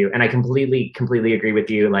energize you. And I completely agree with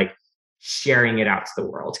you, like sharing it out to the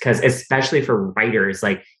world, because especially for writers,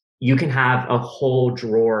 like you can have a whole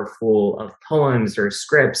drawer full of poems or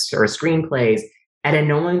scripts or screenplays, and then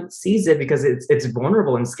no one sees it because it's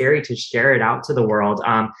vulnerable and scary to share it out to the world.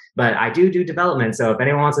 But I do development. So if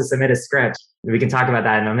anyone wants to submit a script, we can talk about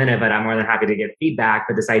that in a minute, but I'm more than happy to get feedback.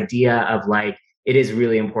 But this idea of like, it is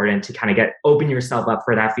really important to kind of open yourself up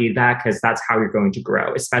for that feedback, because that's how you're going to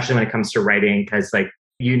grow, especially when it comes to writing. Because like,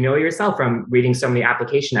 you know yourself from reading so many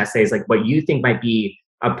application essays, like what you think might be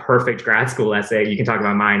a perfect grad school essay. You can talk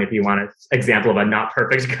about mine if you want an example of a not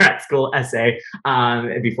perfect grad school essay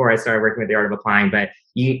before I started working with the art of applying. But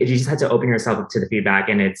you just have to open yourself up to the feedback,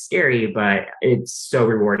 and it's scary, but it's so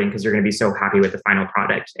rewarding because you're going to be so happy with the final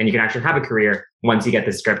product, and you can actually have a career once you get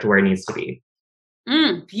the script to where it needs to be.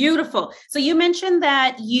 Beautiful. So you mentioned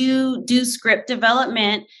that you do script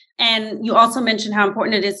development, and you also mentioned how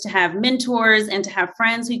important it is to have mentors and to have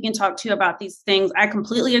friends who you can talk to about these things. I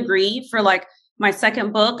completely agree. For like my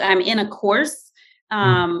second book, I'm in a course.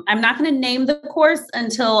 I'm not going to name the course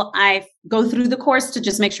until I go through the course to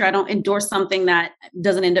just make sure I don't endorse something that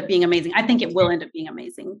doesn't end up being amazing. I think it will end up being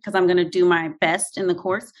amazing because I'm going to do my best in the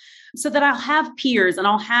course, so that I'll have peers and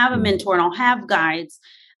I'll have a mentor and I'll have guides,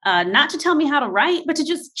 not to tell me how to write, but to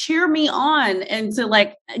just cheer me on and to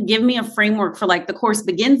like give me a framework for like the course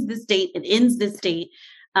begins this date, it ends this date,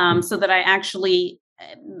 so that I actually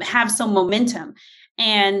have some momentum.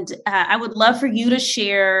 And I would love for you to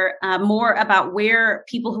share more about where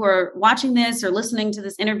people who are watching this or listening to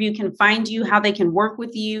this interview can find you, how they can work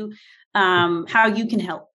with you, how you can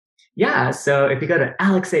help. Yeah, so if you go to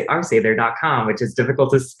alexearcether.com, which is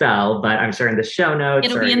difficult to spell, but I'm sure in the show notes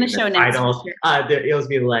It'll be in the show notes. Title, it'll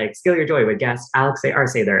be like Scale Your Joy with guest Alexey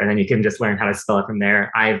Arcether, and then you can just learn how to spell it from there.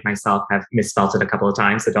 I myself have misspelled it a couple of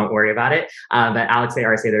times, so don't worry about it. But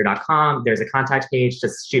alexearcether.com, there's a contact page.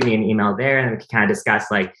 Just shoot me an email there, and we can kind of discuss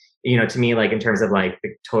to me, in terms of the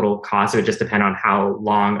total cost, it would just depend on how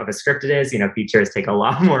long of a script it is. Features take a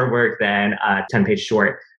lot more work than a 10-page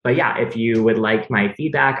short. But yeah, if you would like my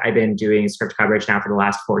feedback, I've been doing script coverage now for the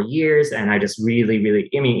last 4 years. And I just really,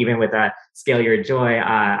 even with Scale Your Joy,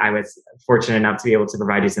 I was fortunate enough to be able to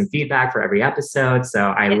provide you some feedback for every episode.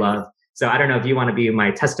 So I don't know if you want to be my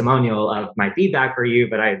testimonial of my feedback for you,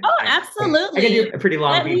 but absolutely. I can do a pretty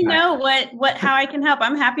long Let feedback. me know how I can help.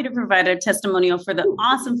 I'm happy to provide a testimonial for the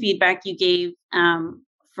awesome feedback you gave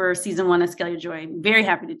for season 1 of Scale Your Joy. Very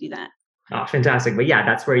happy to do that. Oh, fantastic. But yeah,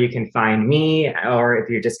 that's where you can find me. Or if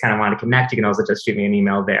you just kind of want to connect, you can also just shoot me an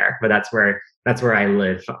email there. But that's where I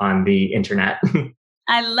live on the internet.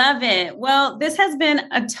 I love it. Well, this has been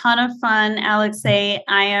a ton of fun, Alexey.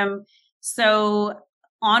 I am so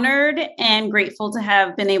honored and grateful to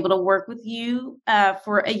have been able to work with you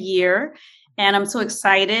for a year. And I'm so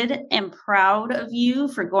excited and proud of you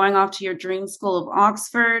for going off to your dream school of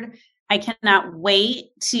Oxford. I cannot wait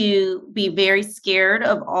to be very scared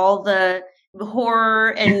of all the horror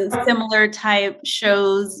and similar type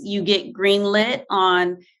shows you get greenlit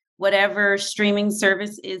on whatever streaming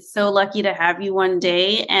service is so lucky to have you one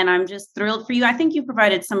day. And I'm just thrilled for you. I think you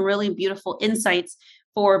provided some really beautiful insights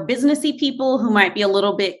for businessy people who might be a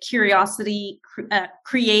little bit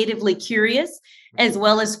creatively curious, as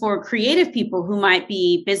well as for creative people who might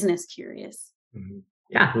be business curious. Mm-hmm.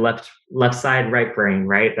 Yeah, left side, right brain,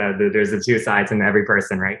 right? There's the two sides in every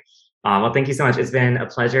person, right? Well, thank you so much. It's been a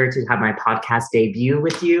pleasure to have my podcast debut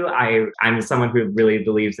with you. I'm someone who really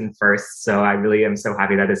believes in firsts, so I really am so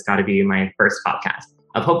happy that it's got to be my first podcast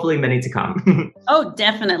of hopefully many to come. Oh,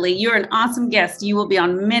 definitely. You're an awesome guest. You will be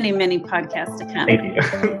on many, many podcasts to come. Thank you.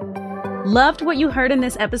 Loved what you heard in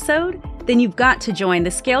this episode? Then you've got to join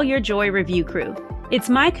the Scale Your Joy review crew. It's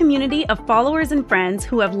my community of followers and friends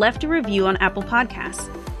who have left a review on Apple Podcasts.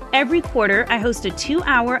 Every quarter, I host a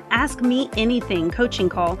 2-hour Ask Me Anything coaching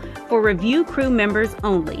call for review crew members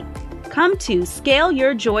only. Come to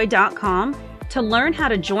scaleyourjoy.com to learn how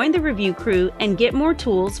to join the review crew and get more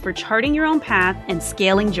tools for charting your own path and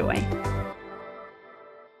scaling joy.